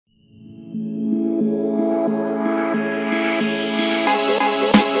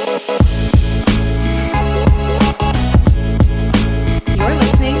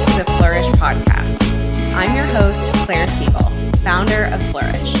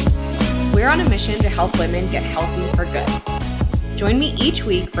we're on a mission to help women get healthy for good. Join me each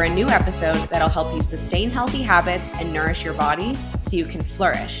week for a new episode that'll help you sustain healthy habits and nourish your body so you can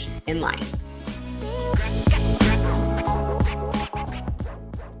flourish in life.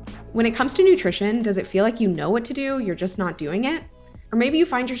 When it comes to nutrition, does it feel like you know what to do, you're just not doing it? Or maybe you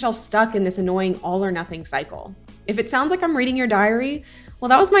find yourself stuck in this annoying all or nothing cycle. If it sounds like I'm reading your diary, well,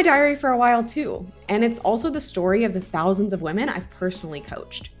 that was my diary for a while too. And it's also the story of the thousands of women I've personally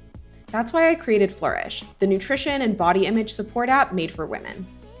coached. That's why I created Flourish, the nutrition and body image support app made for women.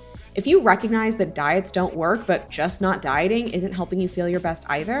 If you recognize that diets don't work, but just not dieting isn't helping you feel your best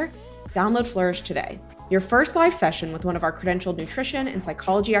either, download Flourish today. Your first live session with one of our credentialed nutrition and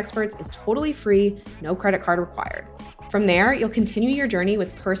psychology experts is totally free, no credit card required. From there, you'll continue your journey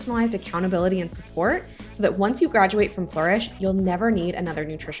with personalized accountability and support so that once you graduate from Flourish, you'll never need another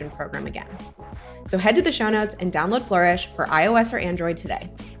nutrition program again. So head to the show notes and download Flourish for iOS or Android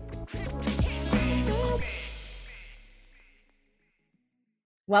today.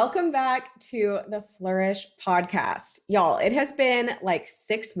 Welcome back to the Flourish podcast. Y'all, it has been like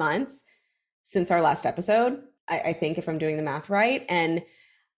 6 months since our last episode, I think, if I'm doing the math right. And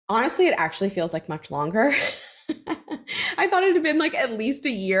honestly, it actually feels like much longer. I thought it had been like at least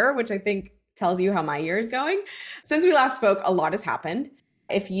a year, which I think tells you how my year is going. Since we last spoke, a lot has happened.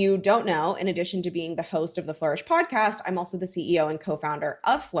 If you don't know, in addition to being the host of the Flourish podcast, I'm also the CEO and co-founder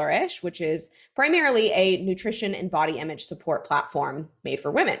of Flourish, which is primarily a nutrition and body image support platform made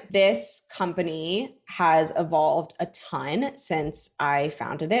for women. This company has evolved a ton since I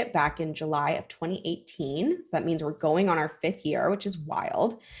founded it back in July of 2018. So that means we're going on our 5th year, which is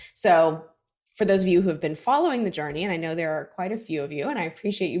wild. So for those of you who have been following the journey, and I know there are quite a few of you, and I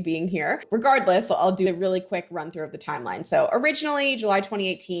appreciate you being here. Regardless, I'll do a really quick run through of the timeline. So originally, July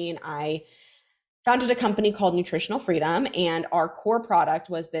 2018, I founded a company called Nutritional Freedom, and our core product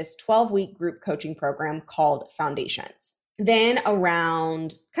was this 12-week group coaching program called Foundations. Then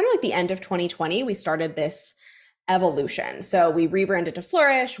around kind of like the end of 2020, we started this evolution. So we rebranded to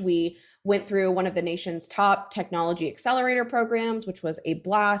Flourish. We went through one of the nation's top technology accelerator programs, which was a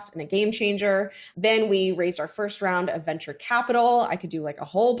blast and a game changer. Then we raised our first round of venture capital. I could do like a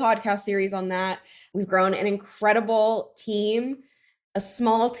whole podcast series on that. We've grown an incredible team, a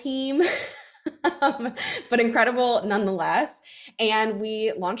small team, but incredible nonetheless. And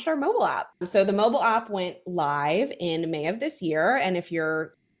we launched our mobile app. So the mobile app went live in May of this year. And if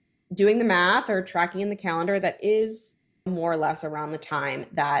you're doing the math or tracking in the calendar, that is more or less around the time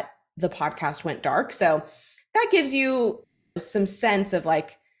that the podcast went dark. So that gives you some sense of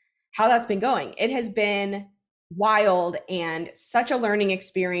like how that's been going. It has been wild and such a learning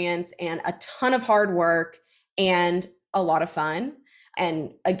experience and a ton of hard work and a lot of fun.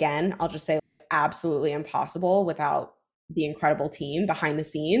 And again, I'll just say absolutely impossible without the incredible team behind the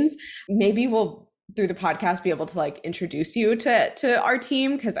scenes. Maybe we'll, through the podcast, be able to like introduce you to our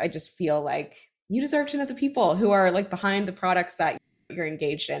team, because I just feel like you deserve to know the people who are like behind the products that you're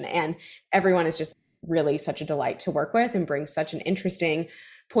engaged in. And everyone is just really such a delight to work with and brings such an interesting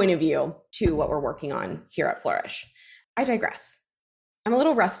point of view to what we're working on here at Flourish. I digress. I'm a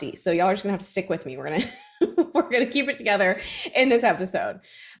little rusty, so y'all are just gonna have to stick with me. We're gonna keep it together in this episode.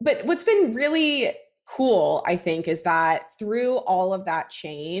 But what's been really cool, I think, is that through all of that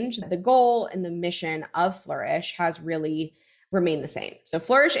change, the goal and the mission of Flourish has really remain the same. So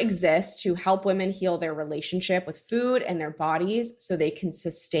Flourish exists to help women heal their relationship with food and their bodies so they can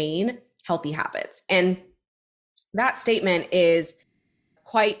sustain healthy habits. And that statement is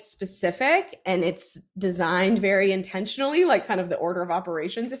quite specific, and it's designed very intentionally, like kind of the order of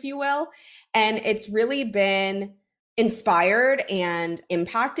operations, if you will. And it's really been inspired and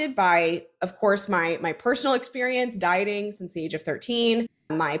impacted by, of course, my personal experience dieting since the age of 13,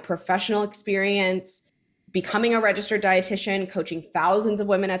 my professional experience becoming a registered dietitian, coaching thousands of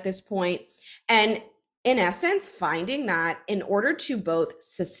women at this point. And in essence, finding that in order to both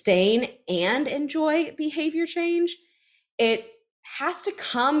sustain and enjoy behavior change, it has to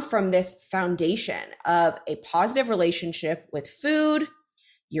come from this foundation of a positive relationship with food,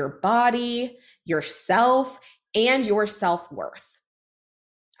 your body, yourself, and your self-worth.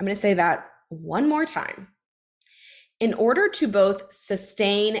 I'm going to say that one more time. In order to both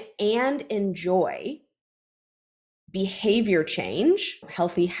sustain and enjoy behavior change,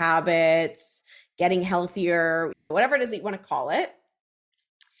 healthy habits, getting healthier, whatever it is that you want to call it,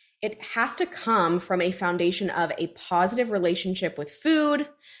 it has to come from a foundation of a positive relationship with food,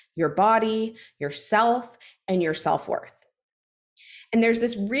 your body, yourself, and your self-worth. And there's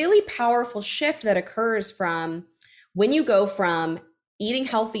this really powerful shift that occurs from when you go from eating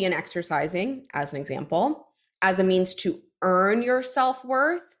healthy and exercising, as an example, as a means to earn your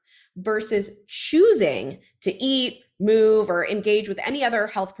self-worth, versus choosing to eat, move, or engage with any other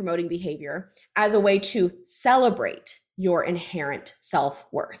health promoting behavior as a way to celebrate your inherent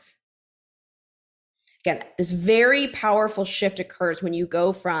self-worth. Again, this very powerful shift occurs when you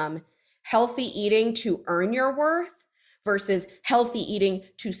go from healthy eating to earn your worth versus healthy eating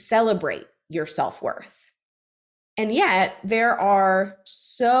to celebrate your self-worth. And yet, there are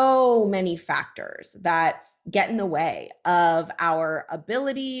so many factors that get in the way of our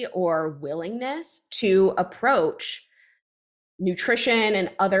ability or willingness to approach nutrition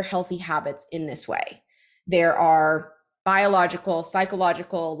and other healthy habits in this way. There are biological,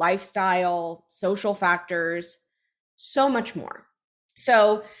 psychological, lifestyle, social factors, so much more.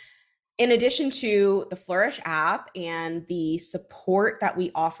 So, in addition to the Flourish app and the support that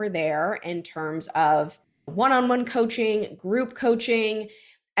we offer there in terms of one-on-one coaching, group coaching,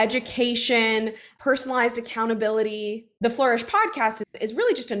 education, personalized accountability, the Flourish podcast is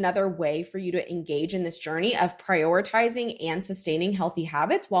really just another way for you to engage in this journey of prioritizing and sustaining healthy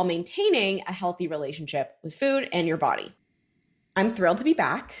habits while maintaining a healthy relationship with food and your body. I'm thrilled to be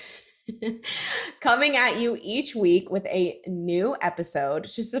back. Coming at you each week with a new episode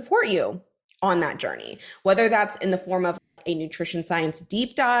to support you on that journey, whether that's in the form of a nutrition science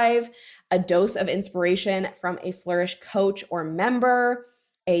deep dive, a dose of inspiration from a Flourish coach or member,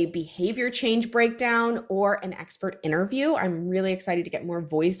 a behavior change breakdown, or an expert interview. I'm really excited to get more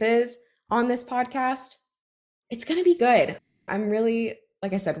voices on this podcast. It's going to be good. I'm really,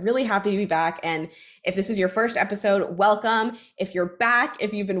 like I said, really happy to be back. And if this is your first episode, welcome. If you're back,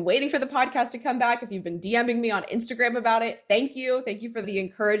 if you've been waiting for the podcast to come back, if you've been DMing me on Instagram about it, thank you. Thank you for the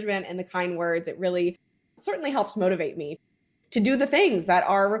encouragement and the kind words. It really certainly helps motivate me to do the things that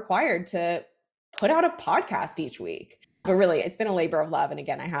are required to put out a podcast each week. But really, it's been a labor of love. And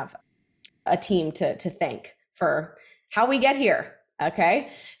again, I have a team to thank for how we get here. Okay.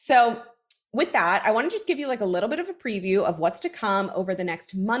 So with that, I want to just give you like a little bit of a preview of what's to come over the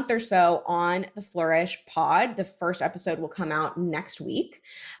next month or so on the Flourish pod. The first episode will come out next week.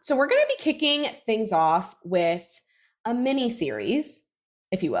 So we're going to be kicking things off with a mini series,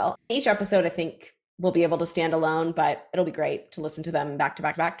 if you will. Each episode, I think, will be able to stand alone, but it'll be great to listen to them back to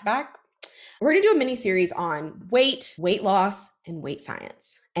back to back to back. We're going to do a mini series on weight loss, and weight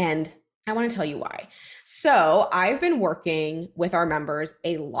science. And I want to tell you why. So I've been working with our members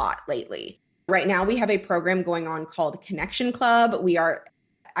a lot lately. Right now, we have a program going on called Connection Club. We are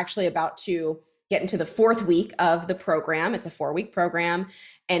actually about to get into the 4th week of the program. It's a 4-week program,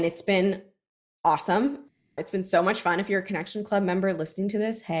 and it's been awesome. It's been so much fun. If you're a Connection Club member listening to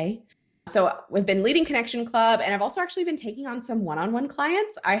this, hey. So we've been leading Connection Club, and I've also actually been taking on some one-on-one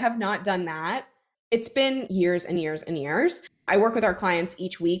clients. I have not done that. It's been years and years and years. I work with our clients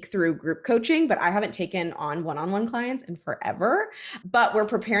each week through group coaching, but I haven't taken on one-on-one clients in forever. But we're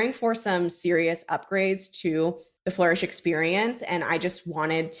preparing for some serious upgrades to the Flourish experience. And I just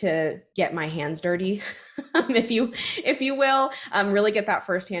wanted to get my hands dirty, if you will, really get that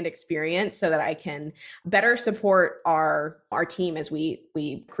firsthand experience so that I can better support our team as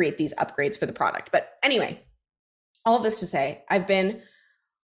we create these upgrades for the product. But anyway, all of this to say, I've been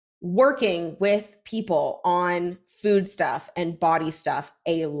working with people on food stuff and body stuff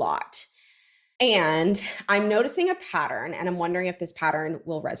a lot. And I'm noticing a pattern, and I'm wondering if this pattern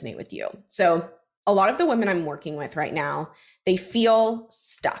will resonate with you. So a lot of the women I'm working with right now, they feel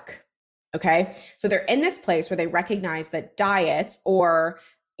stuck. Okay. So they're in this place where they recognize that diets or,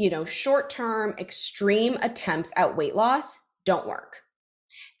 short-term extreme attempts at weight loss don't work.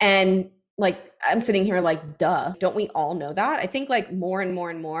 And like, I'm sitting here like, duh, don't we all know that? I think like more and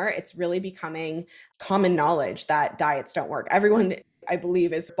more and more, it's really becoming common knowledge that diets don't work. Everyone, I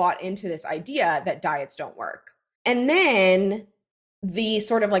believe, is bought into this idea that diets don't work. And then the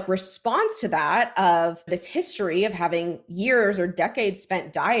sort of like response to that of this history of having years or decades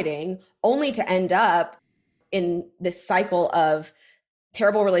spent dieting only to end up in this cycle of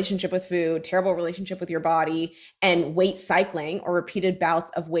terrible relationship with food, terrible relationship with your body, and weight cycling or repeated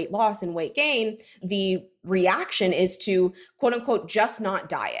bouts of weight loss and weight gain, the reaction is to quote unquote, just not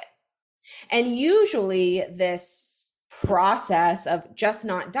diet. And usually this process of just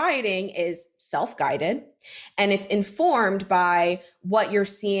not dieting is self-guided, and it's informed by what you're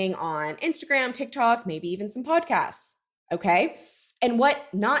seeing on Instagram, TikTok, maybe even some podcasts. Okay. And what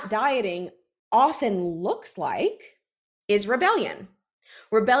not dieting often looks like is rebellion.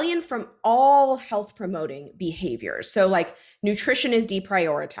 Rebellion from all health promoting behaviors. So like nutrition is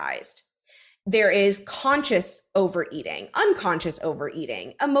deprioritized. There is conscious overeating, unconscious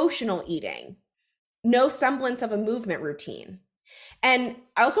overeating, emotional eating, no semblance of a movement routine. And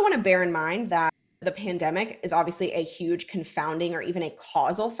I also want to bear in mind that The pandemic is obviously a huge confounding or even a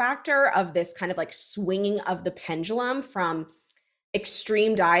causal factor of this kind of like swinging of the pendulum from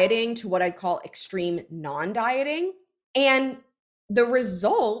extreme dieting to what I'd call extreme non-dieting. And the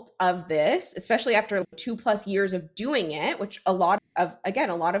result of this, especially after 2+ years of doing it, which a lot of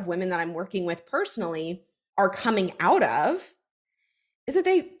women that I'm working with personally are coming out of, is that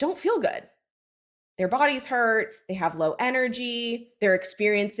they don't feel good. Their bodies hurt, they have low energy, they're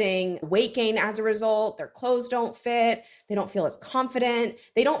experiencing weight gain as a result, their clothes don't fit, they don't feel as confident,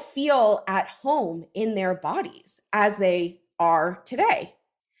 they don't feel at home in their bodies as they are today.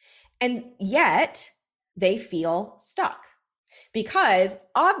 And yet they feel stuck because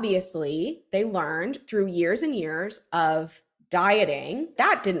obviously they learned through years and years of dieting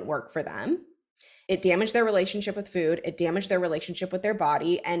that didn't work for them. It damaged their relationship with food, it damaged their relationship with their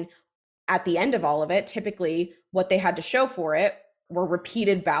body, and at the end of all of it, typically what they had to show for it were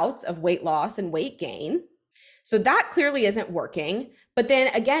repeated bouts of weight loss and weight gain. So that clearly isn't working. But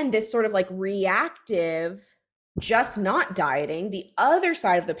then again, this sort of like reactive, just not dieting, the other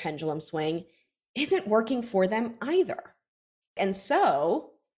side of the pendulum swing isn't working for them either. And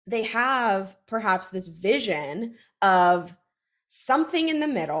so they have perhaps this vision of something in the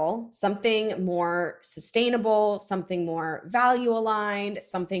middle, something more sustainable, something more value aligned,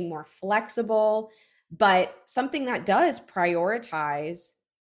 something more flexible, but something that does prioritize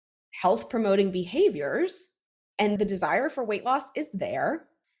health promoting behaviors. And the desire for weight loss is there,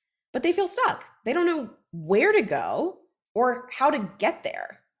 but they feel stuck. They don't know where to go or how to get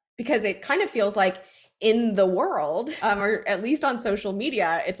there, because it kind of feels like in the world, or at least on social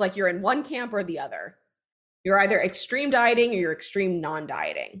media, it's like you're in one camp or the other. You're either extreme dieting or you're extreme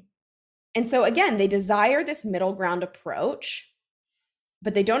non-dieting. And so again, they desire this middle ground approach,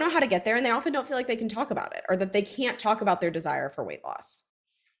 but they don't know how to get there. And they often don't feel like they can talk about it, or that they can't talk about their desire for weight loss.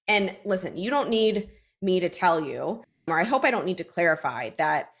 And listen, you don't need me to tell you, or I hope I don't need to clarify,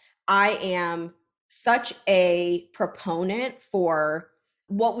 that I am such a proponent for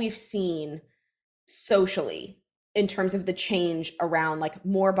what we've seen socially in terms of the change around like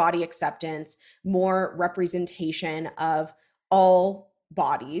more body acceptance, more representation of all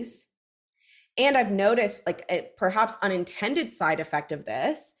bodies. And I've noticed like a perhaps unintended side effect of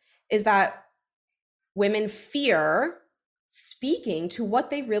this is that women fear speaking to what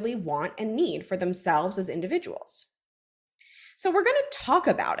they really want and need for themselves as individuals. So we're going to talk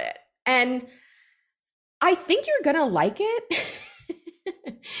about it. And I think you're going to like it.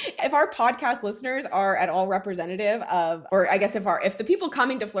 If our podcast listeners are at all representative of, or I guess if the people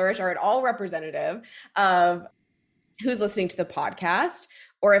coming to Flourish are at all representative of who's listening to the podcast,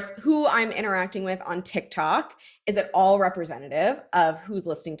 or if who I'm interacting with on TikTok is at all representative of who's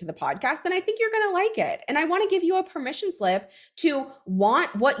listening to the podcast, then I think you're going to like it. And I want to give you a permission slip to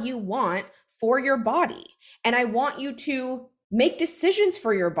want what you want for your body. And I want you to make decisions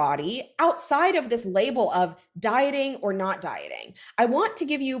for your body outside of this label of dieting or not dieting. I want to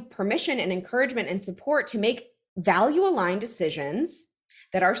give you permission and encouragement and support to make value-aligned decisions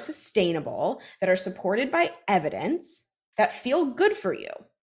that are sustainable, that are supported by evidence, that feel good for you.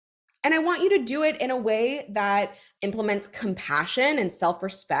 And I want you to do it in a way that implements compassion and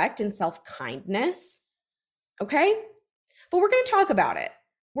self-respect and self-kindness. Okay? But we're going to talk about it.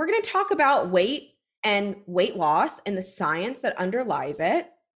 We're going to talk about weight and weight loss and the science that underlies it.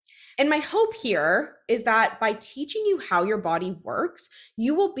 And my hope here is that by teaching you how your body works,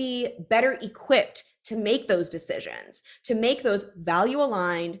 you will be better equipped to make those decisions, to make those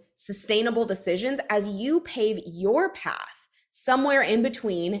value-aligned, sustainable decisions as you pave your path somewhere in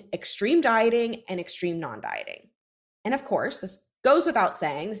between extreme dieting and extreme non-dieting. And of course, this goes without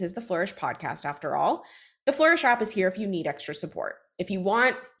saying, this is the Flourish podcast after all. The Flourish app is here if you need extra support. If you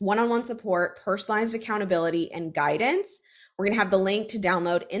want one-on-one support, personalized accountability, and guidance, we're going to have the link to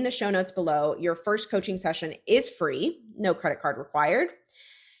download in the show notes below. Your first coaching session is free, no credit card required.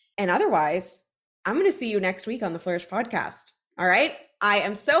 And otherwise, I'm going to see you next week on the Flourish podcast. All right? I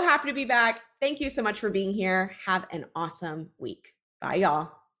am so happy to be back. Thank you so much for being here. Have an awesome week. Bye,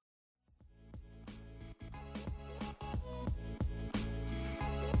 y'all.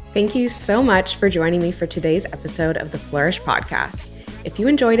 Thank you so much for joining me for today's episode of the Flourish podcast. If you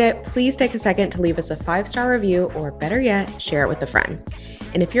enjoyed it, please take a second to leave us a 5-star review, or better yet, share it with a friend.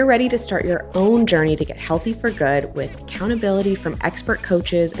 And if you're ready to start your own journey to get healthy for good with accountability from expert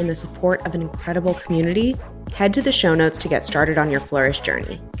coaches and the support of an incredible community, head to the show notes to get started on your Flourish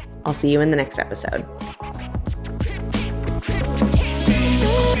journey. I'll see you in the next episode.